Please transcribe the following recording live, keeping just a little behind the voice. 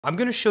I'm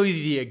gonna show you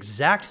the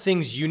exact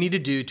things you need to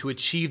do to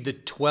achieve the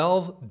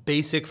 12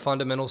 basic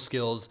fundamental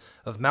skills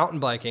of mountain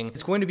biking.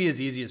 It's going to be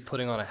as easy as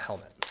putting on a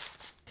helmet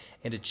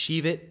and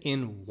achieve it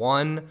in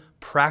one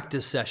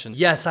practice session.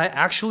 Yes, I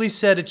actually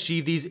said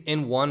achieve these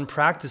in one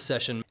practice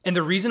session. And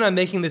the reason I'm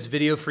making this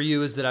video for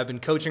you is that I've been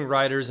coaching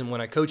riders, and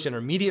when I coach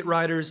intermediate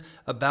riders,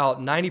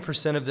 about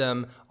 90% of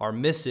them are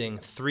missing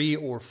 3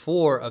 or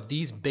 4 of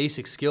these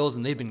basic skills,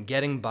 and they've been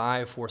getting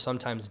by for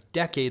sometimes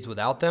decades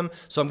without them.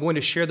 So I'm going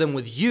to share them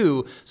with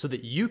you so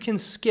that you can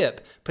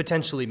skip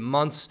potentially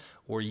months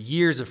or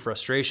years of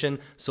frustration.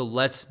 So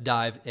let's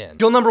dive in.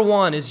 Skill number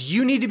 1 is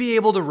you need to be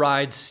able to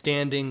ride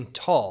standing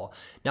tall.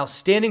 Now,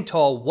 standing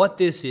tall, what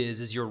this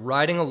is you're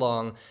riding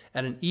along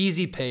at an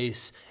easy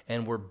pace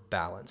and we're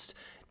balanced.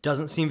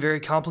 Doesn't seem very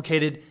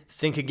complicated.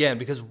 Think again,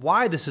 because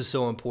why this is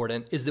so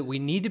important is that we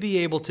need to be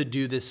able to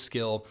do this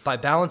skill by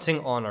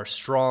balancing on our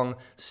strong,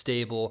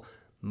 stable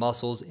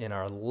muscles in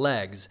our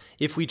legs.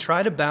 If we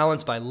try to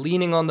balance by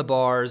leaning on the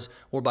bars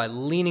or by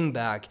leaning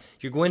back,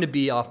 you're going to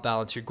be off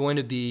balance. You're going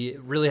to be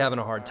really having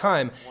a hard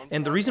time.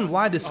 And the reason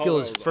why this skill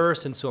is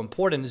first and so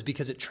important is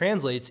because it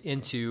translates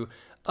into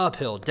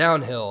uphill,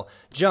 downhill,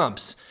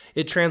 jumps.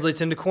 It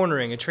translates into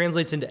cornering. It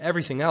translates into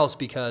everything else,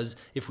 because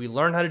if we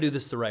learn how to do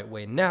this the right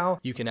way now,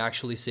 you can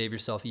actually save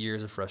yourself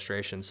years of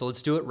frustration. So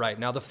let's do it right.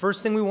 Now, the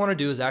first thing we want to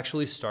do is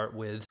actually start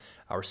with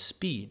our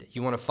speed.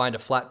 You want to find a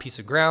flat piece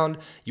of ground.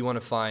 You want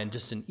to find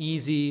just an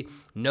easy,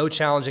 no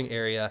challenging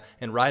area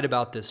and ride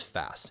about this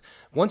fast.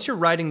 Once you're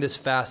riding this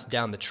fast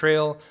down the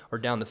trail or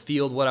down the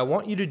field, what I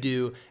want you to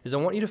do is I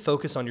want you to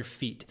focus on your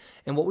feet.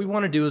 And what we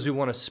want to do is we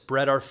want to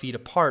spread our feet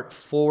apart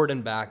forward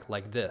and back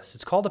like this.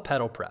 It's called a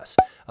pedal press.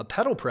 A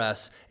pedal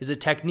press is a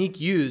technique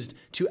used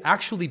to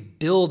actually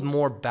build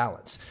more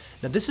balance.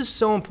 Now, this is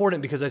so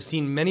important because I've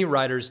seen many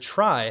riders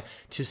try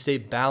to stay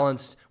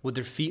balanced with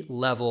their feet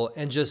level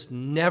and just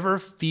never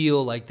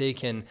feel like they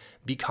can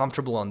be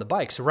comfortable on the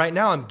bike. So right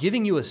now I'm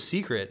giving you a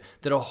secret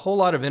that a whole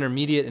lot of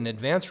intermediate and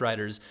advanced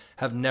riders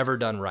have never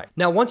done right.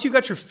 Now, once you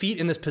got your feet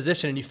in this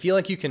position and you feel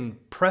like you can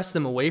press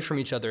them away from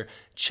each other,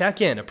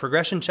 check in. A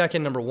progression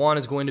check-in number 1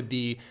 is going to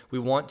be, we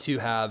want to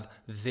have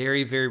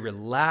very, very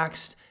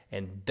relaxed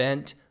and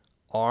bent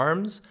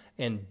arms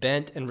and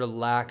bent and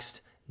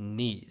relaxed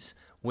knees.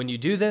 When you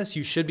do this,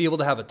 you should be able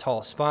to have a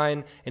tall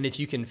spine, and if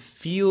you can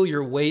feel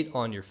your weight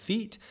on your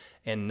feet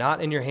and not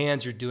in your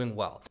hands, you're doing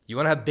well. You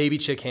want to have baby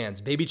chick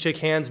hands. Baby chick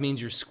hands means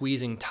you're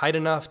squeezing tight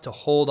enough to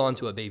hold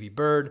onto a baby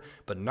bird,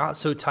 but not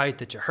so tight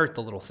that you hurt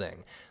the little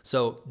thing.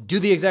 So do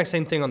the exact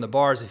same thing on the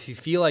bars. If you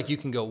feel like you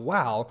can go,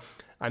 wow,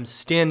 I'm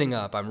standing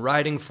up, I'm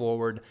riding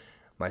forward,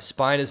 my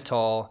spine is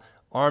tall,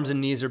 arms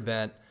and knees are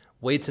bent,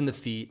 weights in the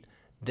feet,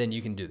 then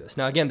you can do this.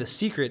 Now again, the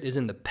secret is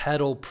in the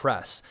pedal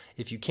press.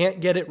 If you can't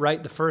get it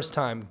right the first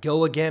time,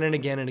 go again and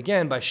again and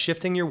again by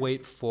shifting your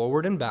weight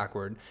forward and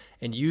backward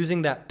and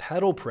using that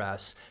pedal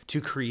press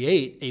to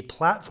create a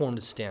platform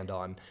to stand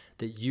on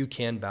that you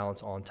can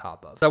balance on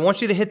top of. I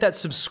want you to hit that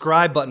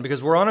subscribe button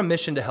because we're on a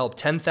mission to help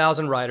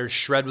 10,000 riders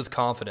shred with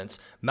confidence.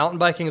 Mountain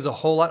biking is a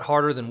whole lot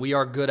harder than we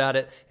are good at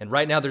it, and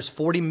right now there's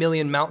 40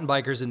 million mountain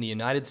bikers in the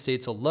United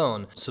States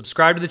alone.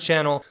 Subscribe to the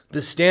channel.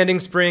 The standing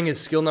spring is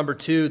skill number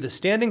 2. The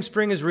standing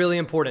spring is really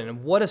important,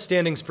 and what a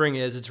standing spring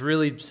is, it's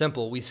really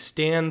simple. We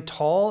stand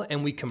tall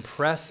and we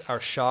compress our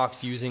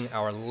shocks using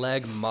our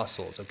leg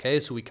muscles, okay?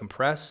 So we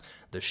compress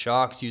the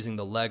shocks using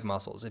the leg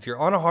muscles. If you're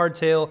on a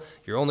hardtail,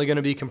 you're only going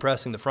to be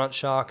compressing the front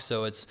shock,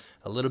 so it's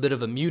a little bit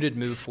of a muted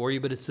move for you,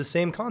 but it's the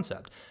same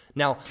concept.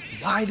 Now,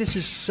 why this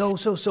is so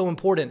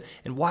important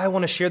and why I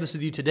want to share this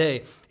with you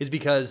today is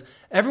because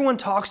everyone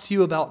talks to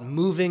you about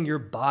moving your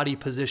body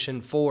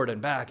position forward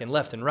and back and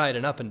left and right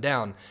and up and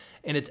down,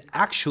 and it's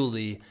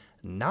actually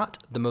not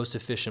the most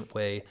efficient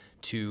way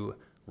to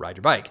ride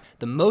your bike.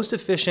 The most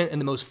efficient and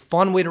the most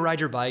fun way to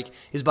ride your bike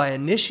is by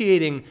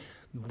initiating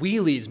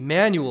wheelies,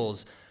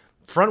 manuals,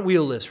 front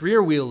wheel lifts,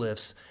 rear wheel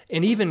lifts,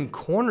 and even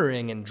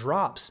cornering and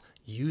drops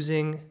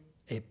using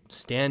a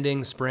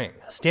standing spring.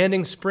 A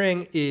standing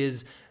spring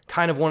is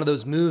kind of one of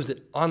those moves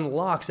that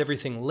unlocks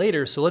everything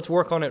later, so let's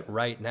work on it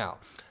right now.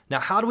 Now,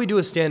 how do we do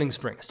a standing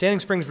spring? A standing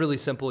spring is really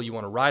simple. You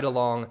want to ride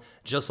along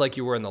just like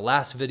you were in the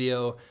last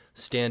video,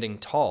 standing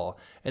tall.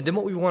 And then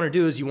what we want to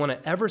do is you want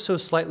to ever so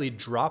slightly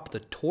drop the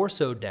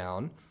torso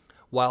down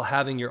while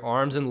having your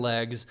arms and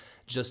legs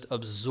just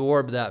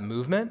absorb that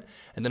movement.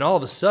 And then all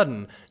of a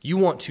sudden, you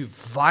want to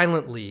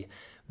violently,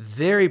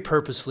 very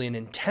purposefully and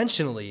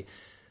intentionally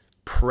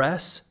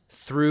press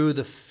through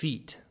the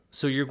feet.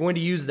 So you're going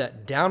to use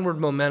that downward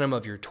momentum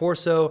of your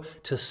torso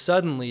to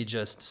suddenly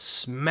just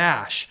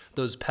smash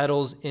those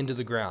pedals into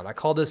the ground. I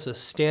call this a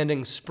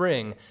standing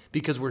spring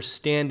because we're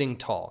standing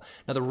tall.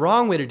 Now, the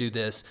wrong way to do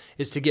this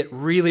is to get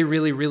really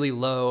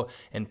low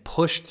and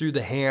push through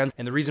the hands.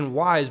 And the reason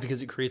why is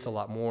because it creates a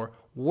lot more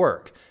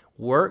work.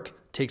 Work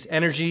takes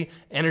energy.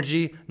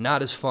 Energy,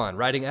 not as fun.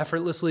 Riding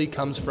effortlessly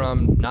comes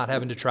from not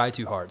having to try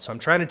too hard. So I'm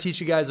trying to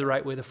teach you guys the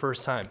right way the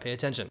first time. Pay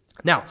attention.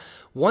 Now,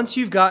 once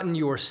you've gotten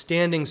your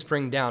standing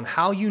spring down,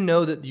 how you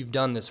know that you've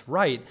done this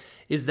right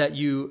is that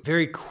you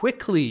very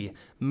quickly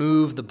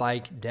move the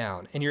bike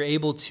down and you're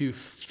able to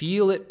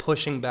feel it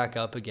pushing back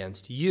up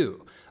against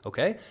you,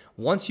 okay?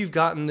 Once you've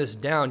gotten this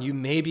down, you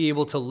may be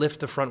able to lift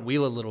the front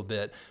wheel a little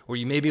bit, or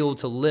you may be able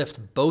to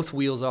lift both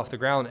wheels off the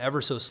ground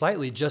ever so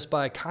slightly just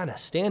by kind of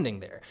standing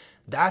there.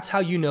 That's how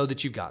you know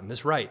that you've gotten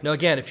this right. Now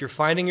again, if you're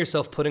finding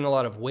yourself putting a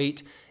lot of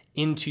weight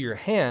into your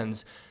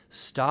hands,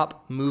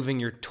 stop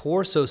moving your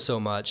torso so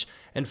much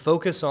and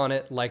focus on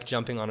it like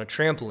jumping on a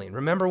trampoline.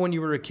 Remember when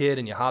you were a kid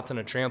and you hopped on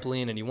a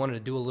trampoline and you wanted to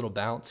do a little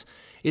bounce?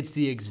 It's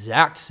the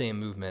exact same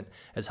movement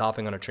as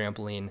hopping on a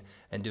trampoline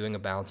and doing a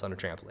bounce on a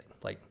trampoline.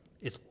 Like,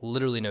 it's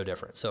literally no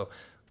different. So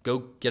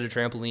go get a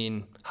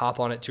trampoline, hop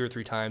on it 2 or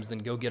 3 times, then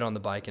go get on the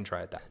bike and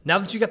try it that. Now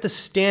that you got the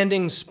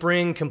standing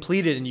spring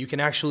completed and you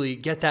can actually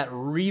get that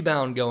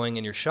rebound going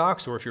in your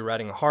shocks, or if you're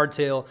riding a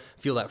hardtail,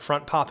 feel that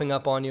front popping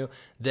up on you,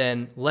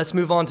 then let's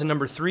move on to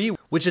number 3,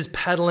 which is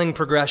pedaling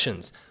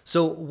progressions.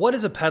 So what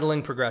is a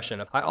pedaling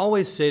progression? I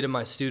always say to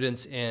my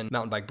students in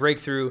Mountain Bike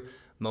Breakthrough,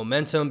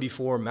 momentum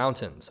before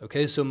mountains,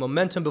 okay? So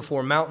momentum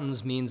before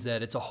mountains means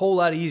that it's a whole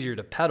lot easier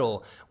to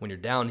pedal when you're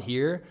down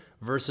here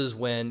versus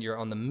when you're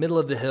on the middle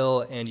of the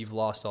hill and you've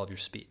lost all of your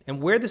speed.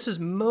 And where this is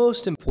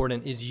most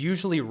important is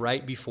usually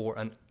right before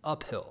an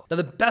uphill. Now,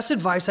 the best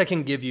advice I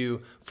can give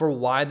you for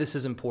why this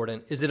is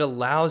important is it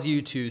allows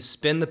you to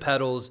spin the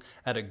pedals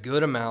at a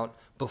good amount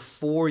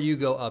before you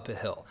go up a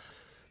hill.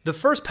 The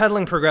first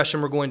pedaling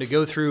progression we're going to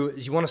go through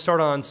is you want to start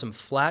on some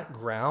flat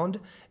ground,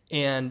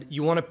 and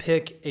you want to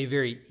pick a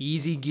very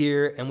easy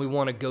gear, and we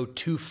want to go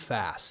too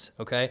fast,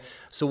 okay?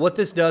 So what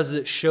this does is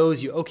it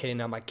shows you, okay,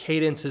 now my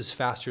cadence is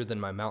faster than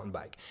my mountain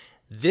bike.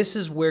 This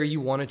is where you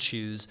want to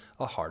choose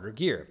a harder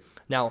gear.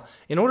 Now,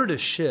 in order to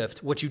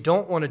shift, what you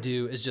don't want to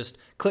do is just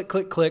click,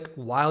 click, click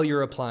while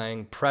you're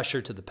applying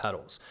pressure to the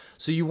pedals.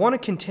 So you want to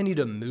continue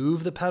to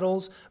move the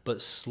pedals,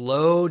 but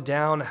slow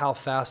down how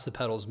fast the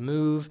pedals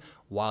move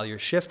while you're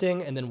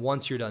shifting, and then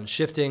once you're done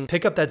shifting,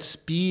 pick up that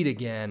speed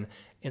again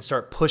and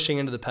start pushing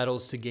into the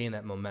pedals to gain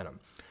that momentum.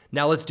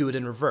 Now let's do it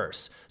in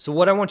reverse. So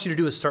what I want you to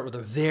do is start with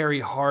a very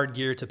hard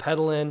gear to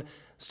pedal in,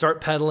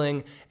 start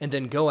pedaling, and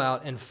then go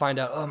out and find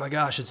out, oh my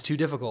gosh, it's too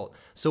difficult.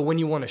 So when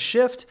you want to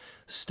shift,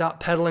 stop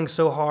pedaling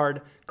so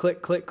hard,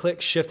 click, click, click,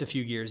 shift a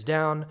few gears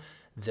down,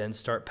 then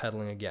start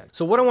pedaling again.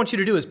 So what I want you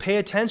to do is pay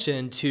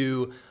attention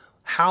to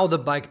how the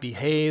bike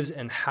behaves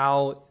and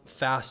how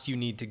fast you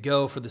need to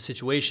go for the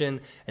situation.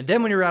 And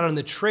then when you're out on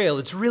the trail,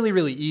 it's really,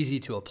 really easy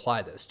to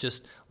apply this.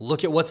 Just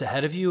look at what's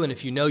ahead of you, and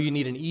if you know you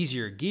need an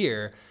easier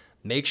gear,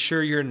 make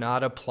sure you're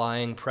not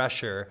applying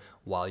pressure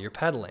while you're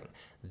pedaling.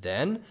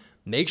 Then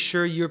make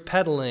sure you're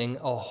pedaling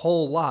a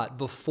whole lot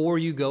before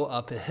you go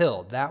up a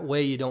hill. That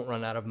way you don't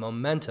run out of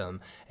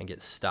momentum and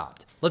get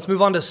stopped. Let's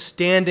move on to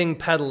standing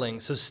pedaling.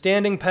 So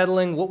standing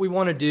pedaling, what we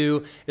want to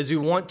do is we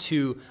want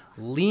to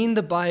lean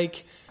the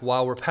bike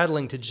while we're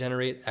pedaling to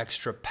generate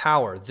extra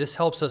power. This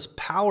helps us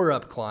power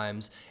up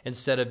climbs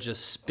instead of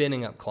just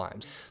spinning up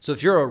climbs. So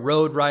if you're a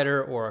road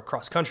rider or a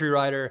cross-country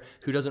rider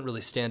who doesn't really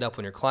stand up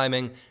when you're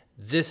climbing,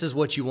 this is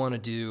what you want to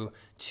do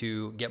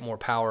to get more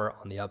power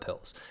on the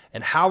uphills.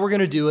 And how we're going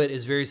to do it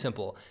is very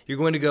simple. You're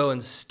going to go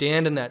and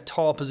stand in that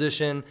tall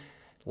position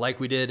like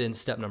we did in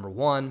step number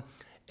 1.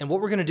 And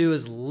what we're going to do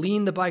is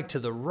lean the bike to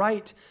the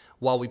right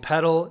while we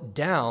pedal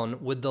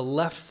down with the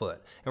left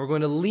foot. And we're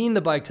going to lean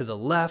the bike to the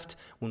left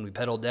when we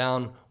pedal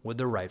down with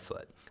the right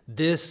foot.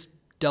 This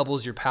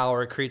doubles your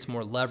power, it creates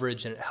more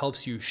leverage, and it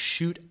helps you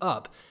shoot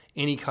up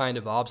any kind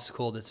of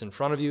obstacle that's in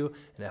front of you,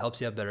 and it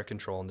helps you have better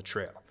control on the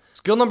trail.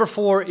 Skill number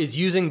 4 is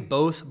using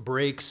both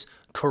brakes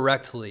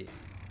correctly.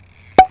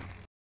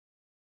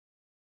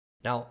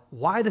 Now,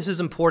 why this is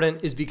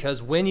important is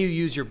because when you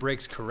use your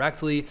brakes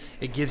correctly,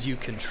 it gives you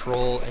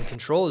control, and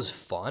control is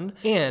fun.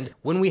 And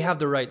when we have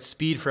the right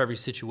speed for every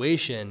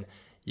situation,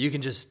 you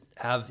can just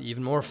have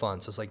even more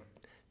fun. So it's like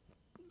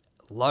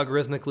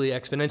logarithmically,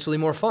 exponentially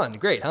more fun.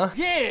 Great, huh?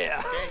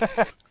 Yeah!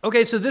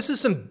 Okay, so this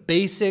is some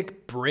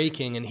basic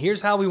braking, and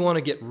here's how we want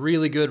to get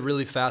really good,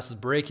 really fast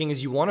with braking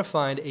is you want to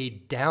find a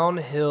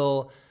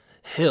downhill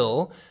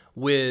hill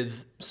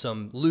with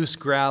some loose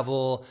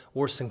gravel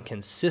or some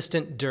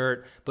consistent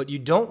dirt, but you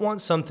don't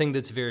want something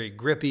that's very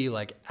grippy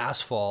like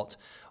asphalt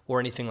or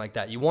anything like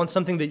that. You want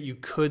something that you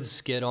could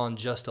skid on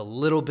just a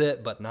little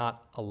bit, but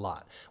not a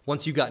lot.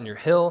 Once you've gotten your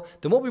hill,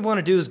 then what we want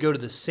to do is go to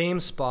the same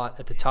spot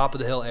at the top of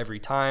the hill every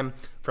time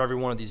for every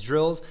one of these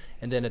drills,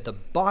 and then at the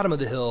bottom of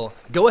the hill,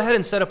 go ahead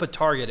and set up a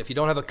target. If you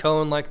don't have a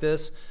cone like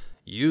this,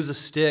 use a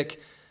stick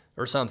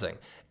or something.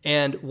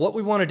 And what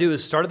we want to do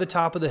is start at the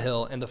top of the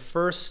hill, and the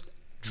first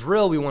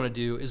drill we want to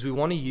do is we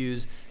want to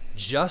use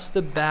just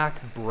the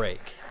back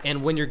brake.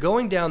 And when you're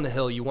going down the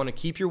hill, you want to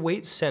keep your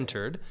weight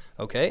centered,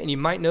 okay? And you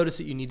might notice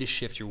that you need to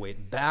shift your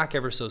weight back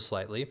ever so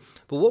slightly.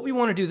 But what we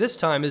want to do this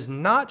time is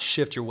not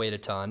shift your weight a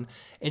ton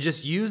and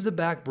just use the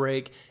back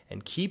brake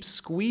and keep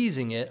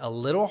squeezing it a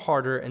little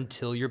harder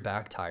until your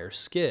back tire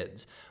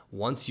skids.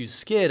 Once you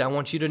skid, I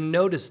want you to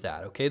notice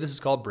that, okay? This is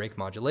called brake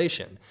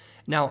modulation.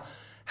 Now,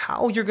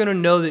 How you're gonna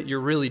know that you're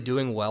really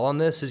doing well on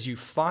this is you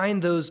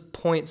find those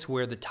points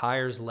where the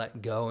tires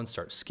let go and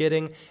start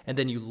skidding, and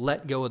then you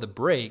let go of the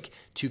brake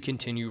to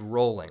continue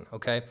rolling,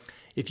 okay?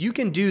 If you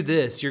can do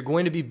this, you're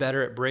going to be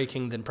better at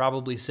braking than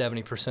probably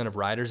 70% of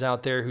riders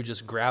out there who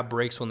just grab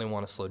brakes when they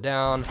want to slow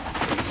down,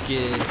 and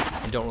skid,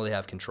 and don't really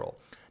have control.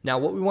 Now,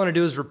 what we want to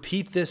do is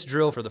repeat this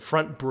drill for the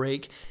front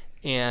brake,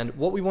 and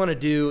what we want to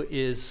do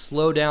is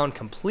slow down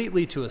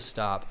completely to a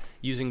stop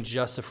using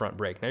just the front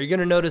brake. Now, you're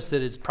going to notice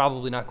that it's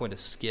probably not going to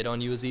skid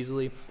on you as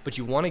easily, but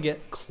you want to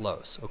get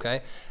close,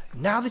 okay?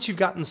 Now that you've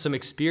gotten some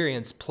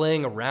experience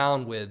playing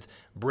around with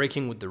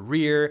braking with the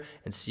rear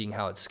and seeing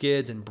how it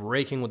skids and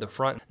braking with the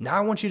front, now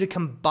I want you to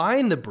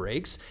combine the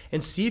brakes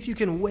and see if you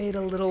can wait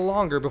a little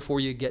longer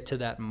before you get to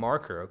that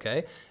marker,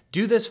 okay?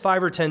 Do this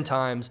 5 or 10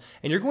 times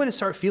and you're going to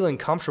start feeling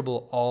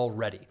comfortable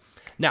already.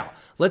 Now,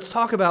 let's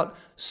talk about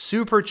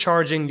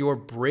supercharging your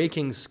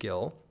braking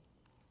skill.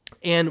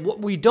 And what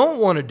we don't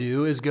want to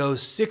do is go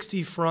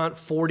 60 front,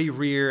 40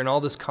 rear, and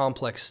all this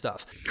complex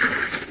stuff.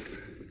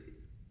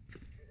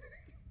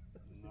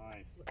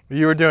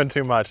 You were doing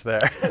too much there.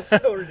 That's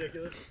so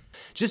ridiculous.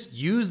 Just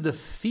use the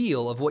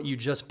feel of what you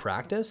just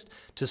practiced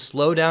to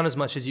slow down as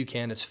much as you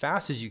can, as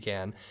fast as you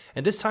can.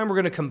 And this time we're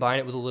going to combine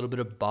it with a little bit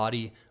of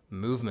body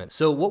movement.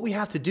 So what we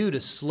have to do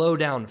to slow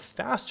down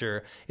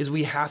faster is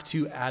we have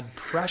to add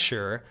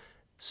pressure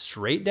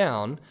straight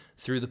down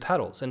through the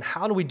pedals. And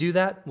how do we do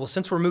that? Well,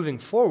 since we're moving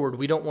forward,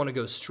 we don't want to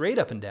go straight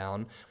up and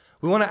down.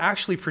 We want to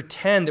actually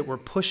pretend that we're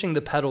pushing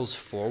the pedals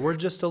forward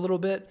just a little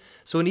bit.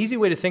 So an easy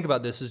way to think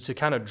about this is to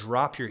kind of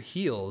drop your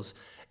heels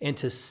and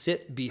to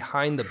sit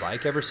behind the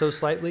bike ever so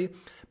slightly,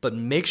 but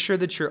make sure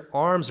that your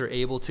arms are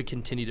able to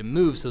continue to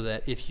move so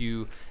that if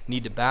you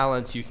need to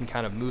balance, you can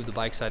kind of move the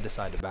bike side to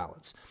side to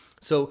balance.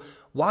 So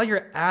while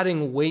you're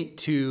adding weight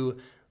to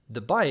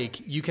the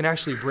bike, you can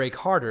actually brake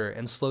harder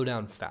and slow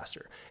down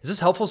faster. Is this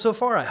helpful so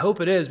far? I hope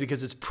it is,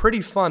 because it's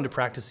pretty fun to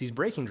practice these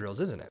braking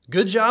drills, isn't it?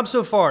 Good job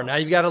so far. Now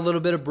you've got a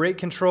little bit of brake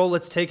control.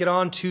 Let's take it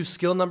on to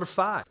skill number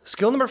 5.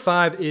 Skill number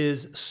 5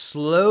 is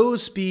slow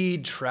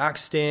speed track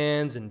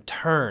stands and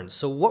turns.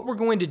 So what we're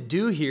going to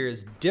do here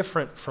is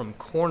different from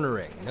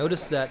cornering.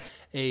 Notice that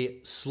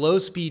a slow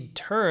speed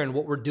turn,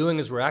 what we're doing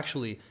is we're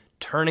actually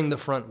turning the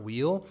front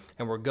wheel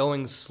and we're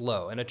going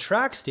slow. And a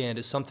track stand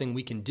is something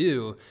we can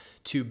do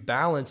to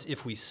balance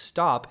if we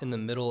stop in the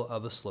middle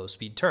of a slow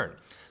speed turn.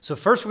 So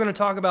first we're going to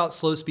talk about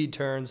slow speed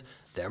turns,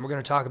 then we're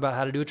going to talk about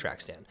how to do a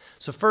track stand.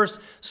 So first,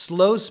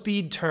 slow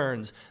speed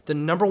turns. The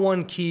number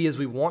one key is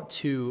we want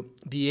to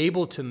be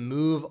able to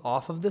move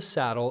off of the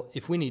saddle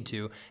if we need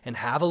to and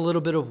have a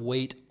little bit of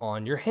weight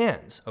on your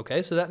hands,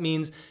 okay? So that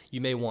means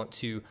you may want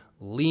to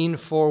lean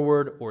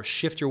forward or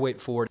shift your weight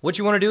forward. What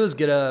you want to do is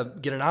get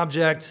an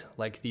object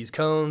like these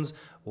cones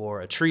or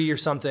a tree or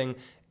something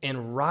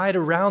and ride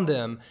around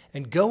them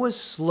and go as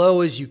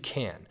slow as you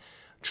can.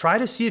 Try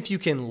to see if you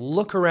can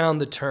look around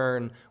the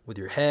turn with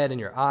your head and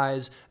your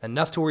eyes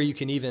enough to where you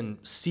can even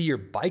see your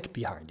bike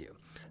behind you.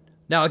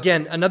 Now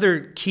again,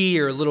 another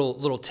key or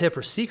little tip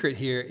or secret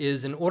here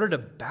is in order to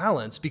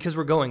balance, because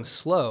we're going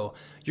slow,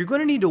 you're going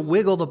to need to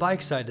wiggle the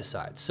bike side to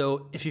side.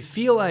 So if you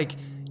feel like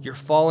you're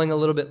falling a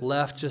little bit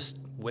left, just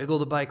wiggle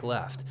the bike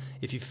left.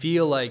 If you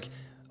feel like,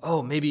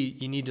 oh, maybe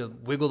you need to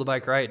wiggle the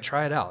bike right,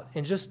 try it out.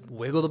 And just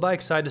wiggle the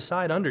bike side to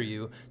side under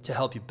you to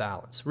help you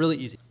balance. Really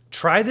easy.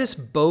 Try this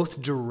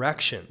both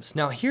directions.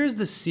 Now here's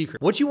the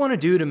secret. What you want to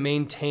do to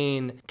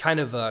maintain kind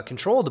of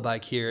control of the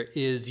bike here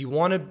is you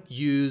want to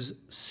use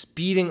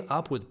speeding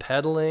up with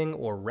pedaling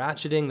or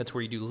ratcheting. That's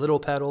where you do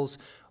little pedals.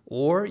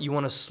 Or you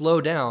want to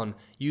slow down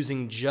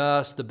using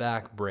just the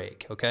back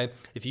brake, okay?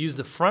 If you use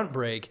the front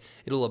brake,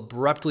 it'll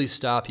abruptly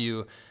stop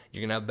you.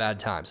 You're gonna have a bad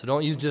time. So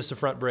don't use just the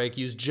front brake,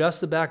 use just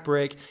the back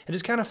brake and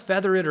just kind of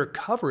feather it or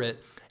cover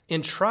it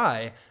and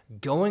try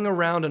going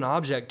around an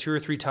object 2 or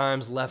 3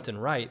 times left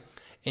and right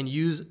and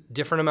use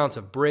different amounts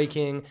of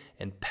braking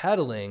and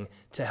pedaling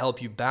to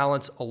help you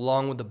balance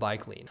along with the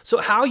bike lean.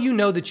 So how you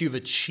know that you've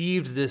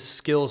achieved this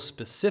skill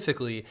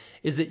specifically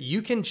is that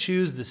you can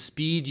choose the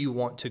speed you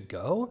want to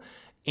go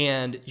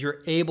and you're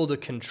able to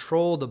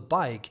control the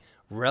bike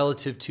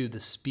relative to the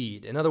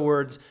speed. In other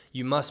words,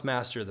 you must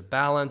master the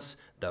balance,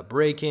 the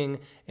braking,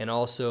 and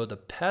also the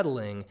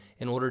pedaling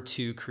in order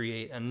to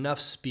create enough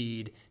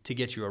speed to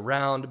get you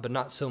around, but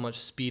not so much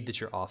speed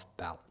that you're off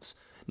balance.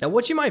 Now,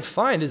 what you might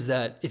find is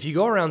that if you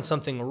go around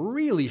something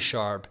really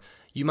sharp,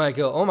 you might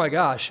go, oh my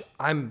gosh,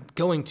 I'm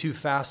going too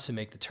fast to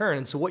make the turn.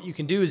 And so what you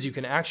can do is you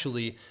can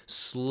actually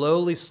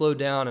slowly slow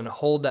down and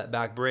hold that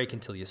back brake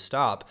until you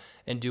stop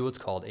and do what's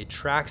called a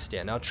track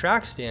stand. Now,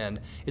 track stand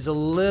is a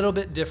little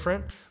bit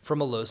different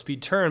from a low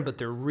speed turn, but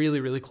they're really,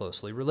 really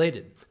closely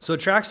related. So a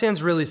track stand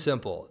is really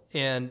simple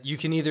and you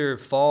can either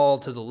fall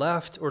to the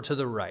left or to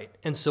the right.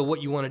 And so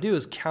what you want to do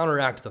is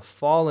counteract the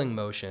falling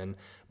motion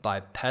by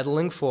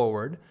pedaling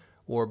forward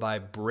or by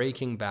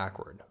braking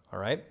backward, all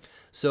right?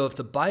 So if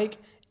the bike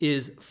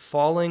is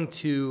falling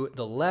to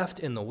the left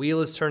and the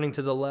wheel is turning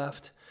to the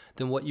left,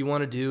 then what you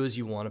want to do is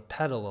you want to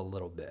pedal a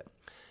little bit.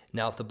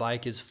 Now, if the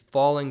bike is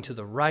falling to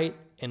the right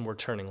and we're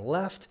turning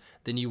left,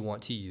 then you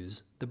want to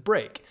use the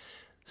brake.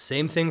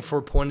 Same thing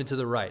for pointed to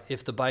the right.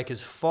 If the bike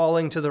is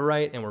falling to the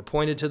right and we're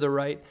pointed to the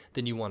right,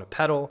 then you want to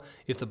pedal.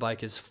 If the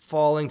bike is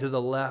falling to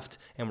the left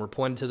and we're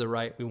pointed to the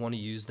right, we want to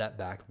use that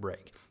back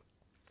brake.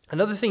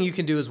 Another thing you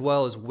can do as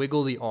well is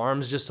wiggle the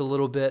arms just a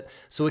little bit,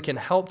 so it can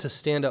help to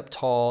stand up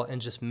tall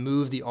and just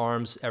move the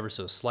arms ever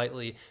so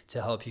slightly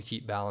to help you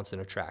keep balance in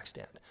a track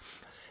stand.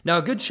 Now,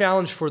 a good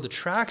challenge for the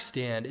track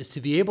stand is to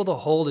be able to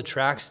hold a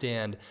track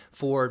stand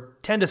for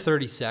 10 to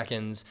 30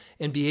 seconds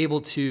and be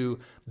able to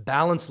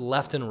balance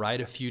left and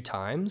right a few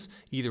times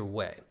either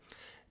way.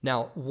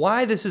 Now,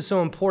 why this is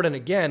so important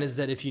again is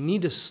that if you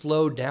need to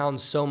slow down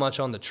so much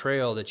on the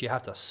trail that you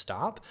have to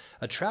stop,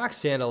 a track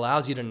stand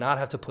allows you to not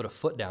have to put a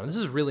foot down. This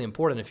is really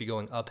important if you're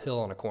going uphill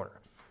on a corner.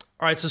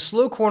 All right, so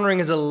slow cornering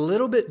is a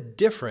little bit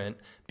different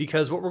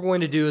because what we're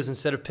going to do is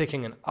instead of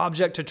picking an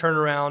object to turn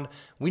around,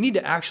 we need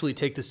to actually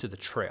take this to the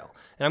trail.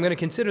 And I'm going to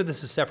consider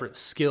this a separate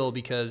skill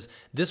because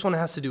this one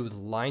has to do with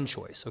line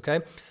choice, okay?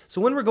 So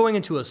when we're going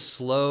into a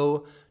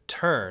slow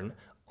turn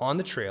on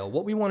the trail,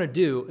 what we want to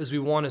do is we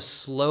want to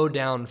slow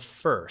down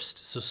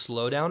first. So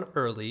slow down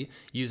early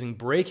using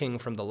braking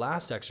from the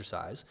last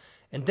exercise.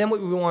 And then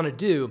what we want to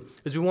do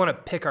is we want to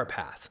pick our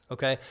path,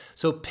 okay?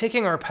 So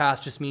picking our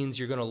path just means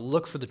you're going to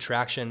look for the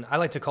traction. I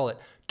like to call it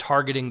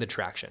targeting the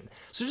traction.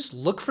 So just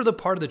look for the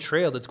part of the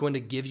trail that's going to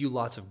give you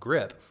lots of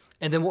grip.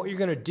 And then what you're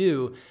going to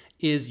do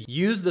is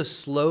use the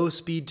slow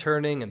speed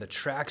turning and the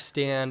track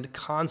stand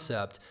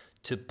concept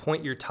to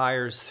point your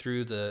tires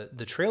through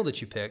the trail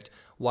that you picked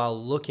while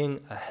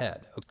looking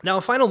ahead. Now,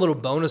 a final little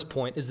bonus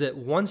point is that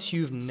once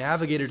you've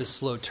navigated a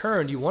slow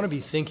turn, you want to be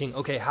thinking,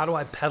 okay, how do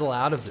I pedal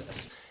out of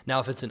this? Now,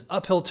 if it's an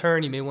uphill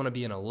turn, you may want to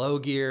be in a low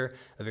gear,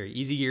 a very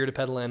easy gear to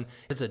pedal in.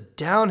 If it's a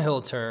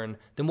downhill turn,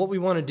 then what we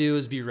want to do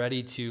is be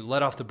ready to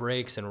let off the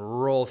brakes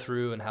and roll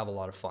through and have a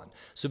lot of fun.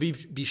 So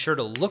be sure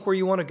to look where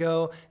you want to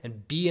go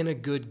and be in a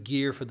good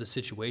gear for the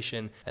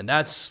situation. And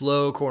that's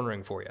slow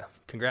cornering for you.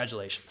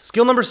 Congratulations.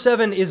 Skill number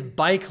 7 is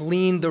bike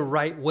lean the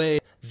right way.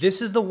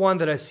 This is the one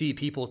that I see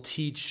people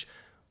teach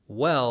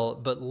well,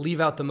 but leave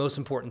out the most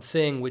important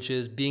thing, which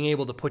is being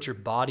able to put your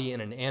body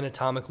in an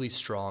anatomically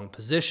strong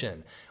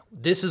position.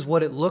 This is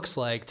what it looks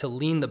like to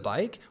lean the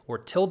bike or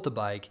tilt the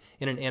bike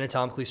in an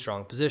anatomically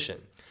strong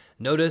position.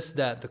 Notice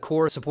that the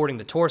core is supporting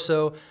the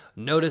torso,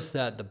 notice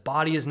that the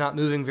body is not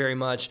moving very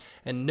much,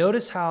 and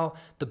notice how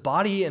the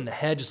body and the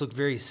head just look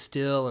very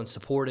still and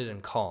supported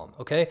and calm,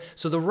 okay?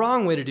 So the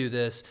wrong way to do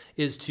this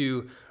is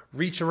to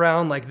reach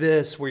around like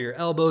this, where your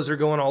elbows are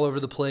going all over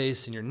the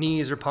place and your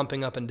knees are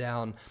pumping up and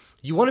down.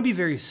 You want to be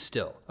very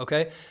still,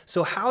 okay?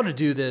 So how to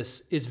do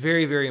this is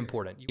very, very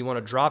important. You want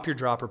to drop your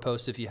dropper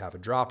post if you have a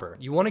dropper.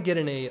 You want to get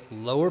in a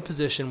lower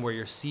position where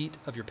your seat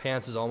of your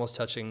pants is almost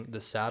touching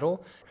the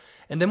saddle.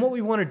 And then what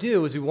we want to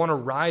do is we want to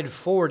ride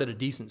forward at a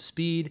decent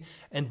speed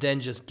and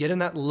then just get in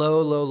that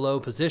low, low, low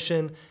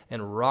position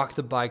and rock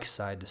the bike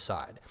side to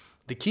side.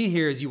 The key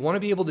here is you want to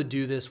be able to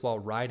do this while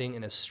riding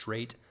in a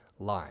straight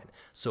line.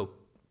 So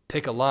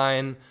pick a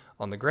line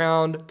on the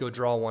ground, go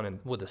draw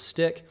one with a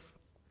stick.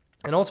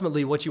 And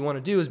ultimately what you want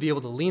to do is be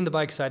able to lean the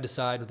bike side to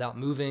side without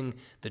moving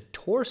the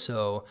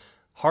torso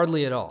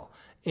hardly at all.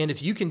 And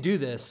if you can do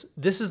this,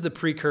 this is the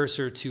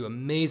precursor to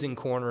amazing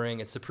cornering.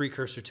 It's the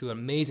precursor to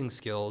amazing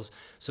skills.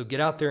 So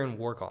get out there and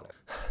work on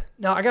it.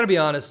 Now, I gotta be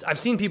honest, I've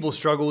seen people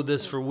struggle with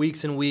this for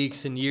weeks and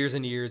weeks and years.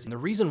 And the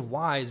reason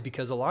why is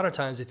because a lot of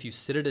times if you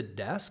sit at a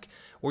desk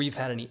or you've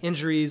had any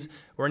injuries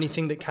or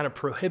anything that kind of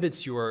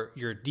prohibits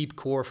your deep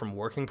core from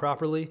working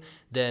properly,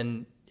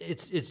 then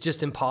it's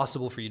just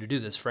impossible for you to do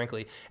this,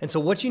 frankly. And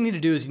so what you need to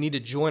do is you need to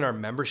join our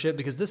membership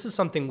because this is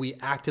something we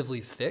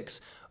actively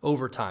fix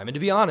over time. And to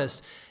be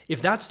honest,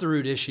 if that's the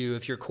root issue,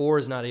 if your core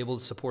is not able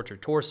to support your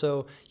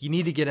torso, you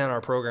need to get in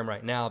our program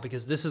right now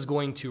because this is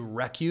going to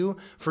wreck you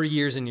for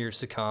years and years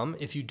to come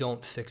if you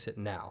don't fix it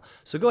now.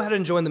 So go ahead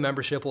and join the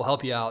membership. We'll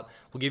help you out.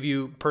 We'll give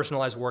you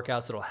personalized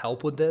workouts that'll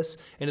help with this,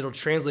 and it'll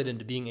translate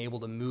into being able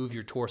to move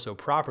your torso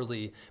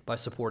properly by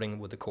supporting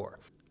with the core.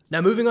 Now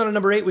moving on to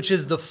number 8, which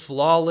is the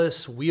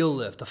flawless wheel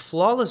lift. The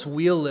flawless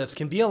wheel lift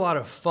can be a lot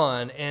of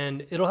fun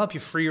and it'll help you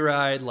free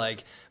ride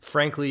like,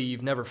 frankly,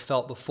 you've never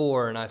felt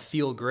before, and I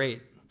feel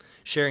great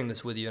sharing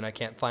this with you, and I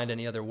can't find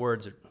any other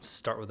words that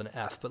start with an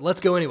F, but let's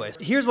go anyways.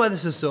 Here's why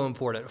this is so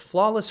important.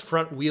 Flawless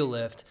front wheel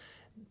lift.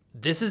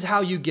 This is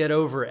how you get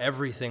over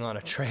everything on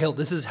a trail.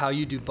 This is how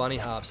you do bunny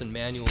hops and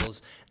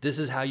manuals. This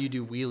is how you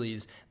do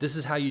wheelies. This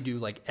is how you do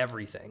like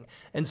everything.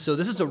 And so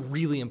this is a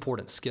really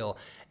important skill.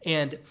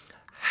 And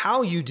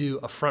how you do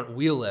a front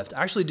wheel lift,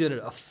 I actually did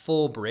a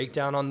full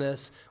breakdown on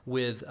this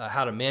with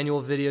how to manual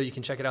video. You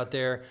can check it out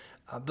there.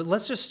 But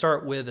let's just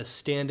start with a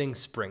standing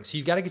spring. So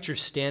you've got to get your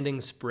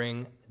standing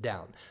spring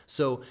down.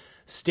 So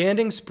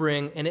standing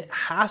spring, and it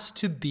has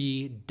to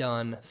be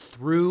done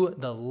through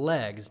the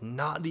legs,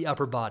 not the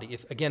upper body.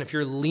 If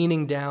you're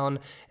leaning down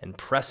and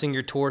pressing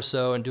your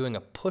torso and doing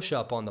a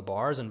push-up on the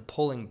bars and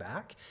pulling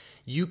back,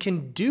 you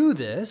can do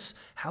this.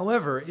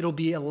 However, it'll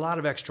be a lot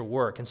of extra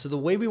work. And so the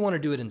way we want to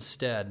do it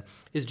instead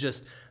is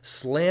just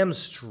slam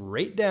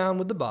straight down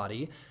with the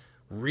body,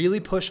 really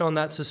push on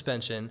that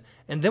suspension.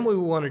 And then what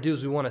we want to do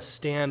is we want to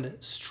stand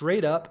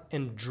straight up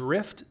and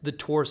drift the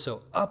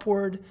torso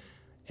upward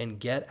and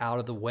get out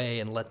of the way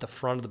and let the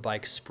front of the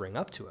bike spring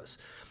up to us.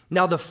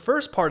 Now, the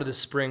first part of the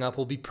spring up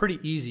will be pretty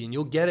easy and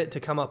you'll get it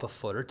to come up a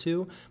foot or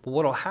two. But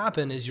what will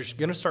happen is you're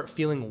going to start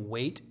feeling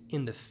weight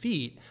in the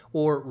feet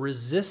or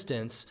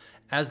resistance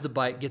as the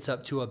bike gets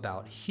up to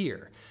about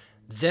here.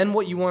 Then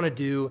what you want to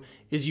do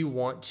is you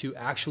want to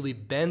actually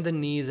bend the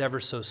knees ever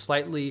so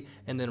slightly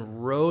and then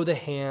row the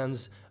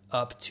hands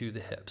up to the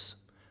hips.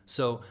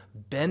 So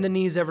bend the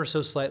knees ever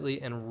so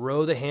slightly and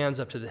row the hands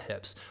up to the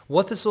hips.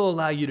 What this will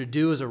allow you to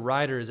do as a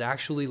rider is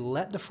actually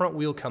let the front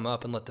wheel come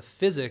up and let the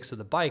physics of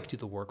the bike do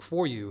the work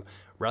for you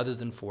rather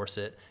than force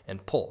it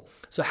and pull.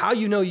 So how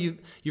you know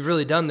you've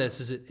really done this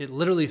is it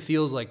literally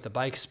feels like the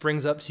bike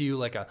springs up to you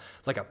like a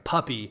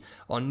puppy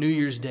on New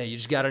Year's Day. You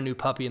just got a new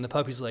puppy and the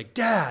puppy's like,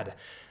 "Dad,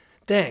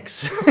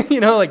 thanks." You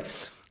know, like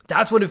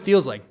that's what it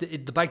feels like.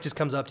 The bike just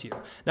comes up to you.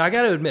 Now I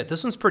got to admit,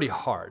 this one's pretty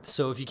hard.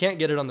 So if you can't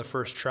get it on the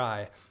first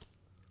try,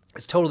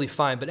 it's totally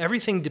fine, but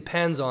everything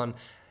depends on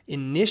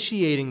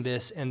initiating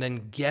this and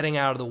then getting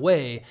out of the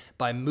way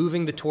by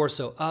moving the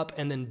torso up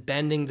and then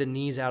bending the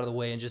knees out of the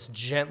way and just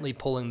gently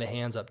pulling the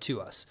hands up to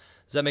us.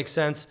 Does that make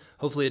sense?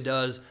 Hopefully it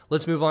does.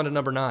 Let's move on to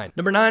number 9.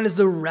 Number 9 is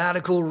the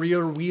radical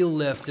rear wheel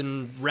lift,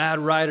 and rad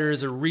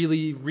riders are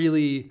really,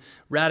 really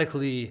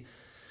radically,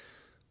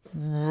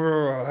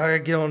 I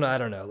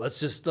don't know. Let's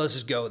just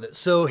go with it.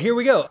 So here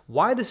we go.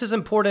 Why this is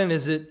important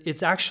is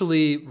it's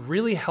actually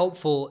really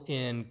helpful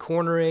in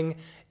cornering,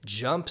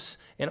 jumps,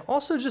 and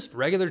also just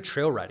regular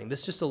trail riding.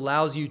 This just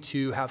allows you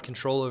to have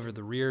control over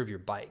the rear of your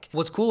bike.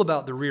 What's cool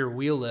about the rear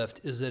wheel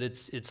lift is that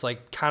it's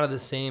like kind of the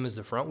same as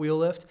the front wheel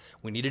lift.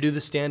 We need to do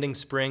the standing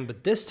spring,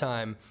 but this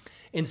time,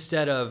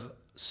 instead of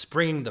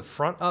springing the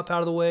front up out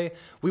of the way,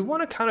 we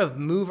want to kind of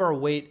move our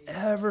weight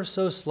ever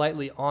so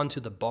slightly onto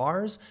the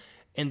bars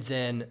and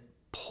then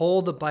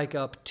pull the bike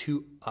up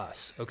to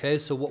us. Okay,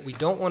 so what we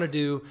don't want to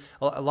do,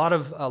 a lot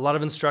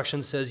of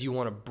instruction says you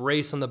want to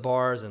brace on the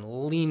bars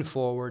and lean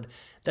forward.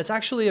 That's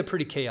actually a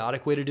pretty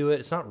chaotic way to do it.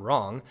 It's not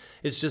wrong.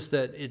 It's just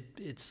that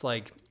it's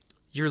like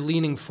you're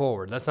leaning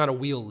forward. That's not a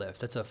wheel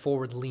lift. That's a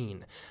forward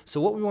lean.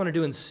 So what we want to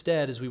do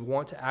instead is we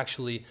want to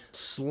actually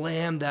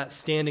slam that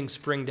standing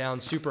spring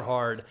down super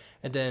hard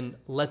and then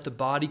let the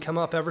body come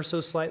up ever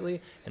so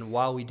slightly. And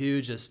while we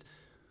do, just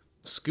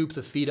scoop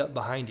the feet up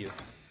behind you.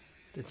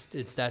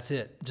 That's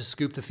it. Just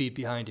scoop the feet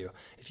behind you.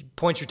 If you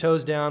point your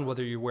toes down,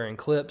 whether you're wearing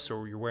clips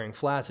or you're wearing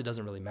flats, it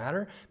doesn't really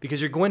matter because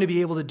you're going to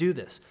be able to do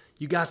this.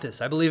 You got this.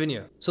 I believe in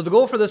you. So the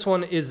goal for this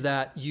one is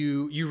that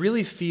you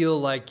really feel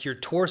like your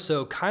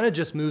torso kind of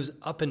just moves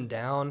up and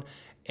down,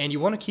 and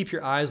you want to keep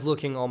your eyes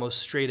looking almost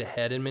straight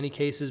ahead in many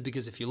cases,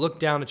 because if you look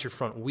down at your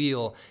front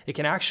wheel, it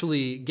can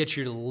actually get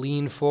you to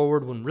lean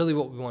forward when really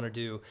what we want to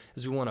do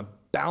is we want to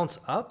bounce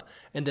up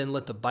and then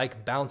let the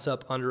bike bounce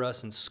up under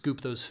us and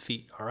scoop those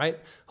feet, all right?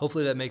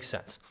 Hopefully that makes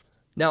sense.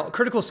 Now,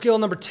 critical skill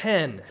number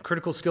 10.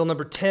 Critical skill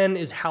number 10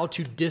 is how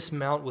to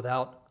dismount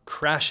without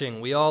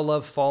crashing. We all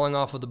love falling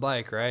off of the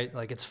bike, right?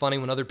 Like it's funny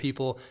when other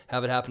people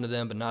have it happen to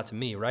them, but not to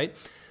me, right?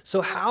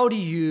 So how do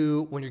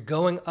you, when you're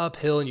going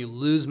uphill and you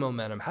lose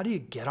momentum, how do you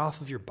get off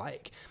of your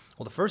bike?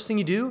 Well, the first thing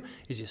you do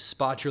is you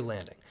spot your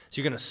landing.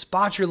 So you're going to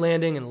spot your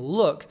landing and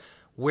look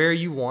where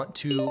you want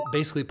to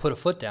basically put a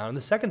foot down. And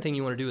the second thing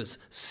you want to do is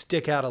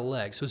stick out a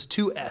leg. So it's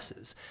 2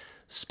 S's.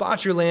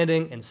 Spot your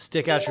landing and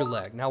stick out your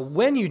leg. Now,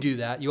 when you do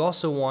that, you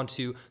also want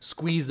to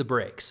squeeze the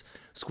brakes.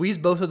 Squeeze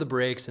both of the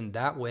brakes, and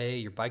that way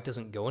your bike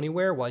doesn't go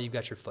anywhere while you've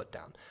got your foot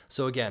down.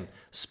 So again,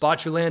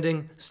 spot your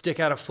landing, stick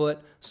out a foot,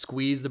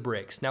 squeeze the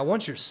brakes. Now,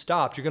 once you're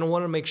stopped, you're going to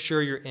want to make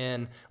sure you're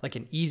in like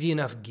an easy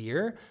enough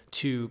gear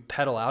to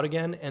pedal out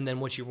again. And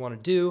then what you want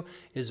to do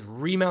is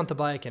remount the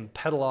bike and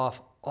pedal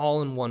off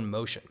all in one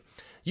motion.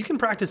 You can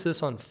practice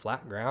this on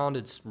flat ground.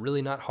 It's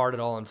really not hard at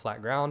all on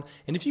flat ground.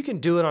 And if you can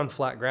do it on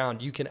flat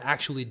ground, you can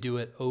actually do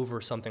it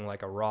over something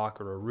like a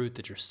rock or a root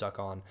that you're stuck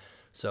on.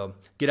 So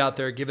get out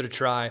there, give it a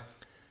try.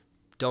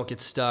 Don't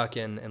get stuck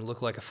and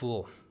look like a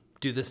fool.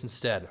 Do this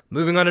instead.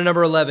 Moving on to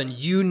number 11,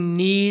 you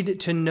need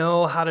to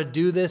know how to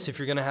do this if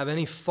you're gonna have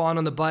any fun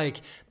on the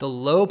bike. The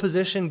low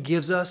position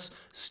gives us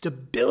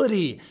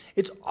stability.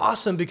 It's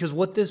awesome because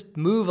what this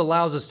move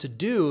allows us to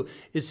do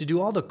is to do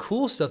all the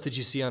cool stuff that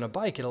you see on a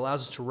bike. It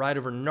allows us to ride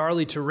over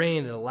gnarly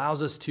terrain. It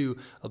allows us to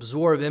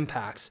absorb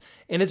impacts.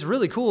 And it's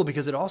really cool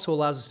because it also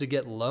allows us to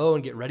get low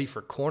and get ready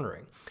for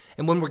cornering.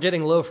 And when we're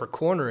getting low for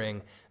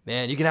cornering,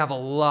 man, you can have a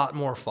lot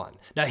more fun.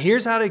 Now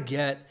here's how to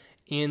get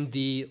in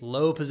the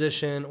low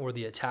position or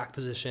the attack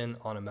position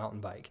on a mountain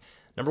bike.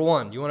 Number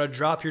 1, you want to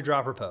drop your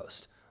dropper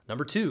post.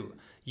 Number 2,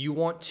 you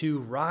want to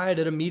ride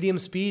at a medium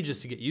speed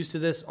just to get used to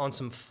this on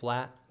some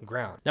flat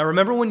ground. Now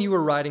remember when you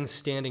were riding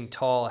standing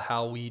tall,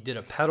 how we did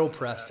a pedal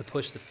press to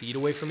push the feet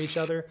away from each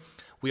other?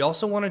 We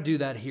also want to do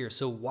that here.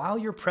 So while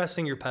you're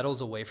pressing your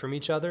pedals away from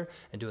each other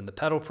and doing the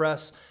pedal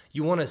press,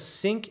 you want to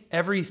sink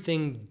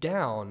everything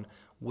down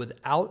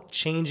without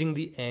changing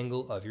the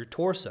angle of your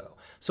torso.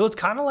 So it's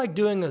kind of like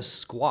doing a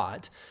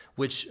squat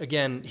which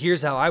again,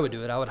 here's how I would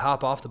do it. I would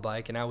hop off the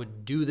bike and I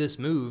would do this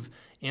move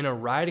in a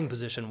riding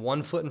position,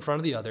 one foot in front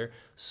of the other,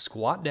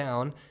 squat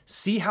down,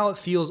 see how it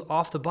feels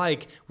off the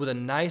bike with a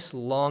nice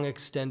long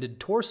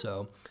extended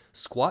torso,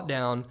 squat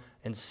down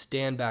and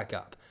stand back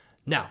up.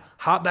 Now,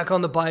 hop back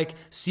on the bike,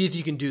 see if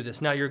you can do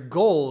this. Now, your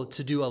goal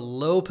to do a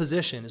low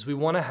position is we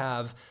want to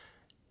have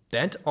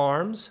bent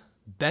arms,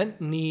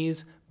 bent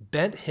knees,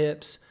 bent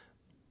hips,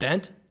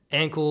 bent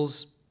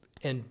ankles,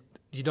 and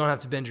you don't have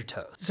to bend your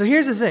toes. So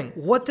here's the thing.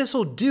 What this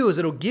will do is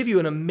it'll give you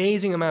an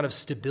amazing amount of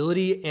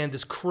stability and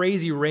this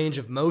crazy range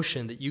of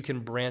motion that you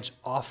can branch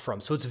off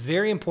from. So it's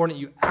very important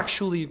you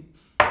actually,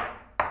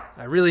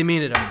 I really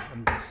mean it,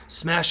 I'm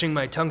smashing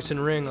my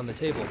tungsten ring on the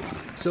table.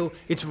 So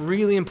it's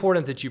really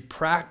important that you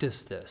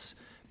practice this,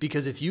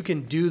 because if you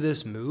can do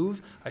this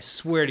move, I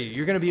swear to you,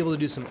 you're gonna be able to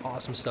do some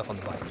awesome stuff on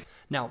the bike.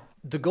 Now,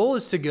 the goal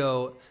is to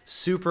go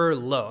super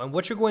low, and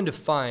what you're going to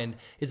find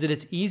is that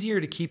it's easier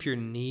to keep your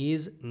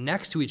knees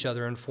next to each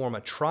other and form a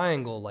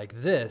triangle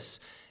like this.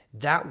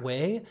 That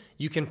way,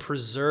 you can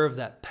preserve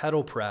that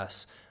pedal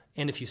press.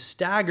 And if you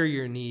stagger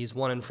your knees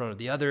one in front of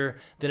the other,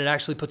 then it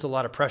actually puts a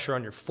lot of pressure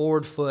on your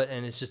forward foot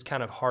and it's just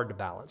kind of hard to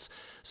balance.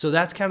 So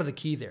that's kind of the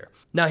key there.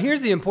 Now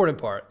here's the important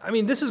part. I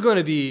mean, this is going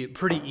to be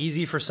pretty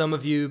easy for some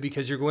of you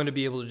because you're going to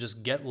be able to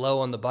just get low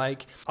on the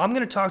bike. I'm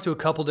going to talk to a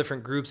couple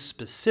different groups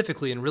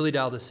specifically and really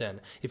dial this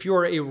in. If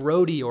you're a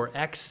roadie or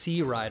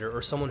XC rider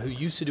or someone who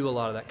used to do a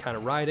lot of that kind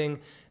of riding,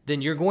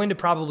 then you're going to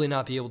probably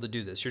not be able to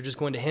do this. You're just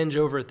going to hinge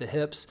over at the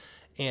hips,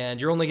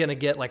 and you're only gonna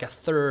get like a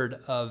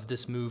third of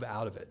this move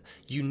out of it.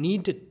 You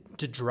need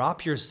to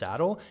drop your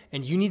saddle,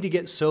 and you need to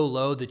get so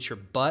low that your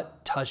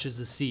butt touches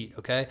the seat,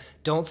 okay?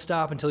 Don't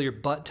stop until your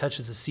butt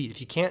touches the seat. If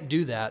you can't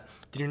do that,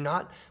 then you're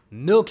not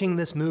milking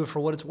this move for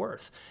what it's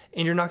worth,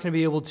 and you're not gonna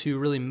be able to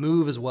really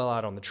move as well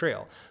out on the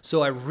trail.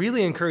 So I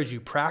really encourage you,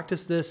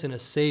 practice this in a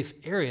safe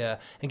area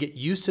and get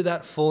used to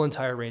that full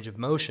entire range of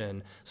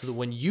motion so that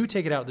when you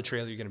take it out of the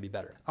trail, you're gonna be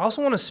better. I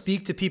also wanna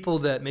speak to people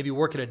that maybe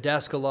work at a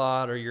desk a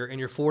lot, or you're in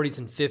your 40s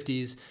and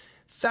 50s.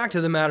 Fact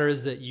of the matter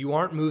is that you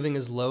aren't moving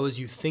as low as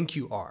you think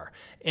you are.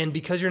 And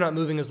because you're not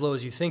moving as low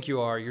as you think you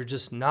are, you're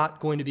just not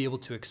going to be able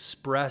to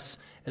express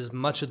as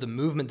much of the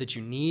movement that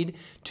you need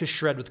to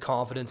shred with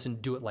confidence and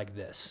do it like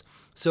this.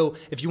 So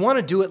if you want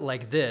to do it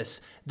like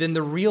this, then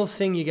the real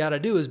thing you got to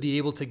do is be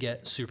able to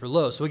get super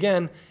low. So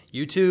again,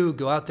 you too,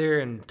 go out there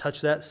and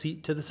touch that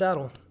seat to the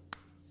saddle.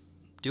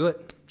 Do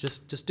it.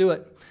 Just do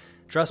it.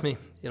 Trust me,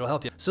 it'll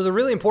help you. So the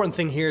really important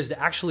thing here is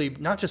to actually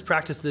not just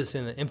practice this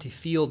in an empty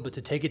field, but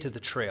to take it to the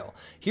trail.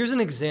 Here's an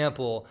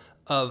example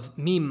of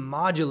me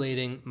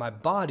modulating my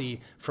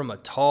body from a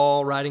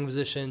tall riding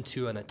position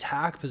to an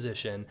attack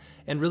position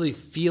and really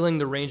feeling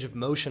the range of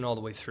motion all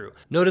the way through.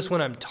 Notice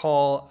when I'm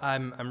tall,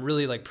 I'm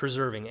really like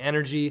preserving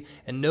energy,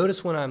 and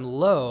notice when I'm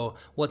low,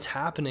 what's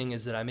happening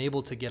is that I'm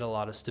able to get a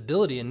lot of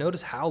stability, and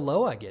notice how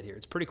low I get here.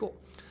 It's pretty cool.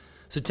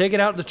 So take it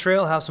out to the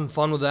trail, have some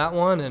fun with that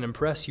one, and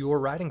impress your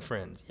riding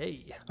friends.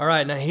 Yay. All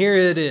right, now here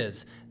it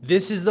is.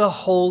 This is the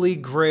holy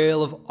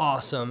grail of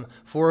awesome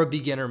for a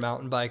beginner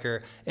mountain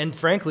biker. And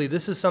frankly,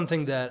 this is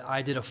something that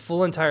I did a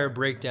full entire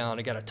breakdown.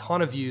 I got a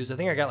ton of views. I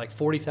think I got like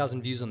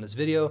 40,000 views on this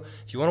video.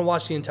 If you want to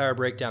watch the entire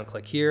breakdown,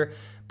 click here.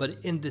 But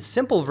in the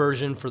simple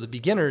version for the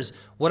beginners,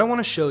 what I want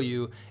to show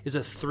you is a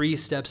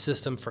 3-step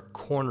system for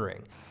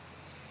cornering.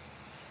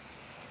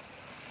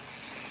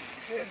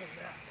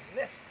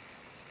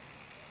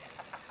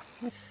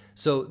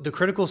 So the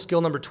critical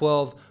skill number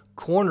 12,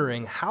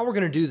 cornering, how we're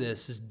gonna do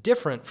this is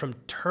different from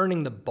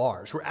turning the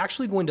bars. We're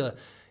actually going to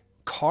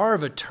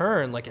carve a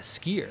turn like a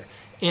skier.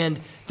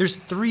 And there's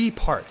 3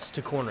 parts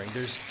to cornering.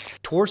 There's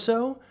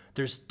torso,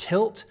 there's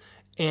tilt,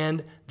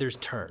 and there's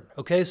turn,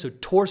 okay? So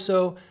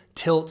torso,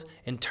 tilt,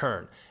 and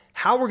turn.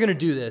 How we're gonna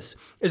do this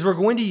is we're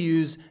going to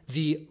use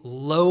the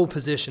low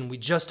position we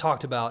just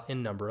talked about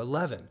in number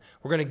 11.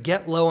 We're gonna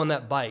get low on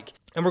that bike,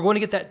 and we're going to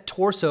get that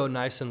torso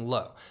nice and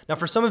low. Now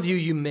for some of you,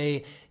 you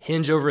may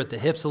hinge over at the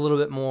hips a little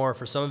bit more.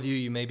 For some of you,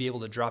 you may be able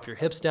to drop your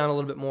hips down a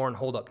little bit more and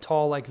hold up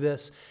tall like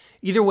this.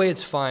 Either way,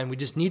 it's fine. We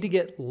just need to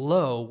get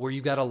low where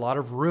you've got a lot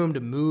of room to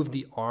move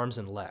the arms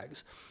and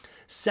legs.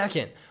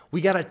 Second,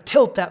 we gotta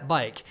tilt that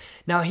bike.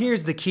 Now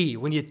here's the key.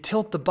 When you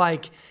tilt the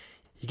bike,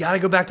 you gotta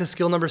go back to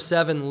skill number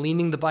 7,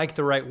 leaning the bike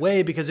the right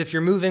way, because if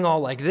you're moving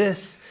all like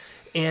this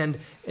and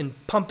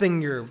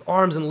pumping your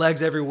arms and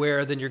legs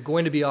everywhere, then you're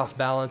going to be off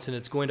balance and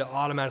it's going to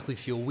automatically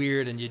feel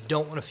weird, and you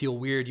don't wanna feel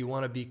weird. You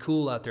wanna be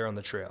cool out there on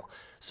the trail.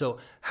 So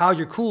how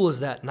you're cool is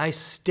that nice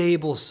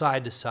stable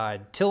side to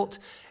side tilt,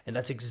 and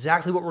that's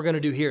exactly what we're gonna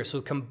do here. So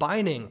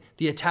combining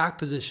the attack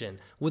position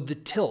with the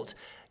tilt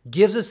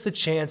gives us the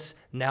chance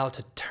now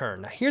to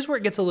turn. Now here's where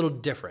it gets a little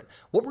different.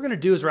 What we're gonna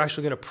do is we're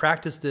actually gonna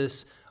practice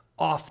this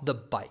off the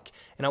bike.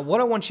 And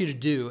what I want you to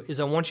do is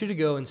I want you to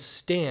go and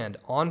stand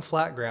on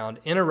flat ground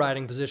in a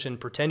riding position,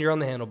 pretend you're on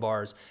the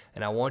handlebars,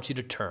 and I want you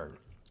to turn,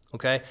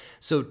 okay?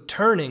 So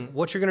turning,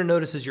 what you're gonna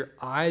notice is your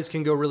eyes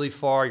can go really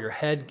far, your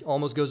head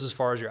almost goes as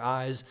far as your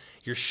eyes,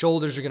 your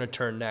shoulders are gonna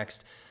turn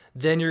next.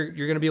 Then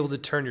you're gonna be able to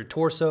turn your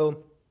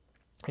torso,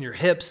 and your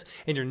hips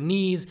and your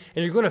knees,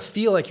 and you're gonna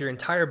feel like your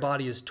entire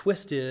body is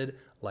twisted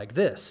like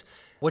this.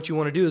 What you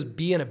wanna do is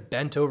be in a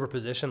bent over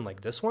position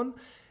like this one,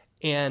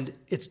 and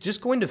it's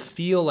just going to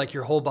feel like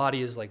your whole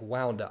body is like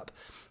wound up.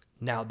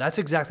 Now, that's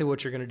exactly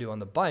what you're gonna do on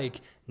the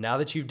bike now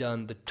that you've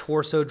done the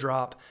torso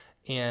drop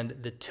and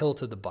the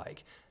tilt of the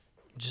bike.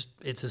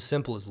 It's as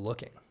simple as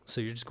looking.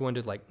 So you're just going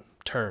to like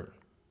turn.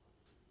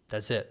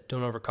 That's it,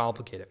 don't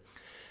overcomplicate it.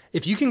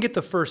 If you can get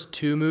the first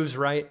 2 moves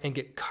right and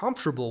get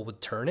comfortable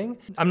with turning,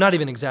 I'm not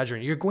even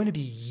exaggerating, you're going to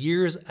be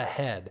years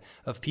ahead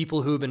of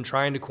people who have been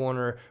trying to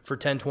corner for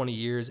 10, 20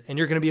 years, and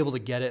you're gonna be able to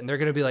get it, and they're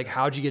gonna be like,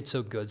 how'd you get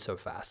so good so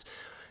fast?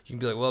 You can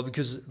be like, well,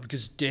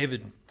 because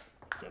David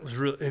was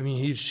really, I mean,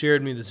 he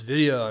shared me this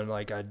video, and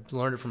like, I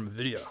learned it from a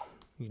video.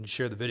 You can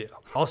share the video.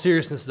 All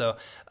seriousness though,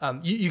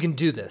 you can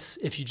do this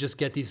if you just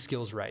get these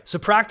skills right. So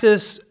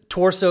practice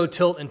torso,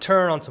 tilt, and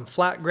turn on some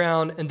flat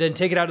ground, and then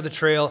take it out to the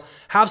trail.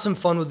 Have some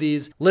fun with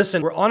these.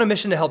 Listen, we're on a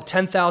mission to help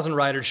 10,000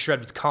 riders shred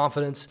with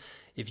confidence.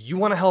 If you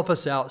wanna help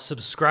us out,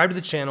 subscribe to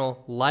the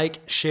channel, like,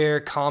 share,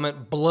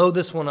 comment, blow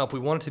this one up. We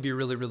want it to be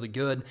really, really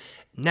good.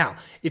 Now,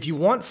 if you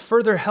want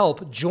further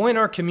help, join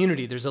our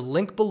community. There's a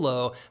link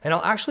below, and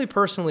I'll actually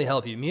personally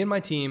help you. Me and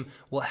my team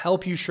will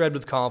help you shred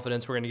with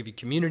confidence. We're gonna give you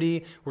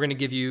community, we're gonna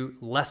give you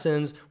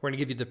lessons, we're gonna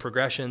give you the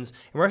progressions,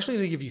 and we're actually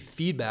gonna give you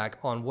feedback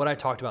on what I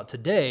talked about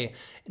today.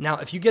 Now,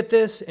 if you get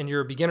this and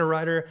you're a beginner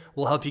rider,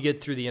 we'll help you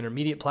get through the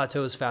intermediate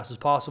plateau as fast as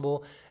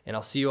possible, and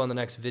I'll see you on the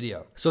next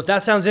video. So if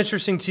that sounds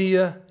interesting to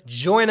you,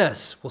 join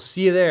us. We'll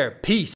see you there. Peace.